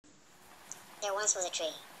There once was a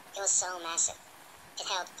tree. It was so massive. It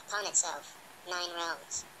held upon itself 9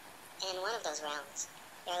 realms, and in one of those realms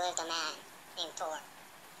there lived a man named Thor,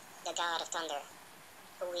 the god of thunder,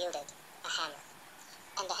 who wielded a hammer.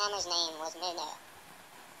 And the hammer's name was Mjolnir,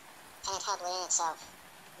 and it held within itself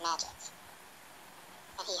magic.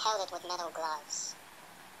 And he held it with metal gloves,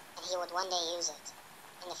 and he would one day use it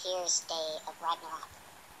in the fierce day of Ragnarok.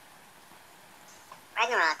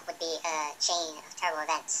 Ragnarok would be a chain of terrible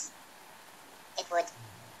events. It would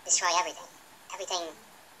destroy everything. Everything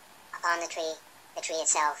upon the tree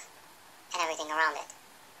itself, and everything around it.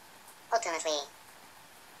 Ultimately,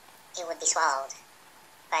 it would be swallowed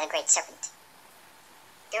by the great serpent.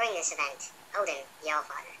 During this event, Odin, the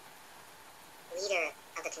Allfather, leader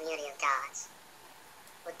of the community of gods,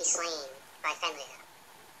 would be slain by Fenrir,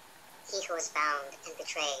 he who was bound and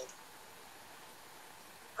betrayed.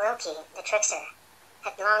 Loki, the trickster,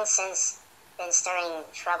 had long since been stirring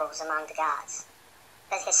troubles among the gods,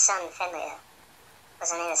 but his son Fenrir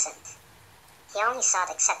was an innocent. He only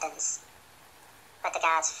sought acceptance, but the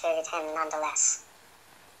gods feared him nonetheless.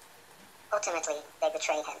 Ultimately, they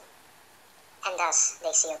betrayed him, and thus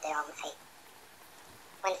they sealed their own fate.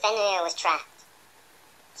 When Fenrir was trapped,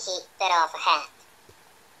 he bit off a hand.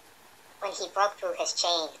 When he broke through his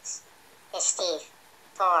chains, his teeth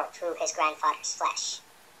tore through his grandfather's flesh.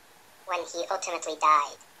 When he ultimately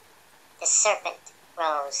died, the serpent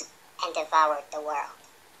rose and devoured the world.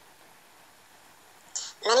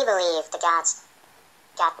 Many believe the gods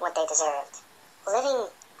got what they deserved, living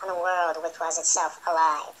on a world which was itself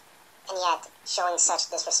alive, and yet showing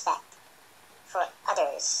such disrespect for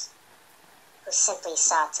others who simply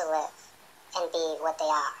sought to live and be what they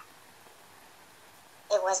are.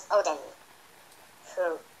 It was Odin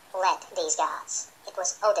who led these gods. It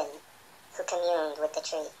was Odin who communed with the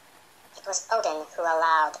tree. It was Odin who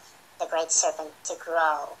allowed the great serpent to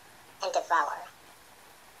grow and devour.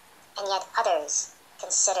 And yet others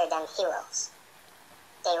consider them heroes.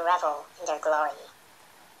 They revel in their glory,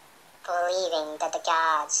 believing that the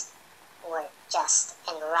gods were just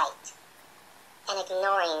and right, and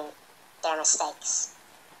ignoring their mistakes.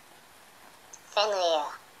 Fenrir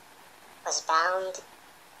was bound,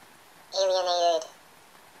 alienated,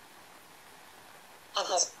 and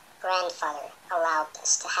his grandfather allowed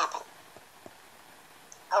this to happen.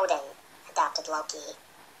 Odin adopted Loki.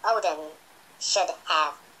 Odin should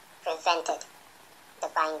have prevented the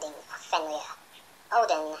binding of Fenrir.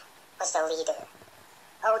 Odin was the leader.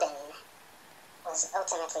 Odin was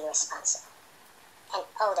ultimately responsible. And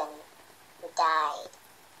Odin died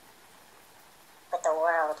with the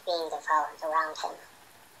world being devoured around him.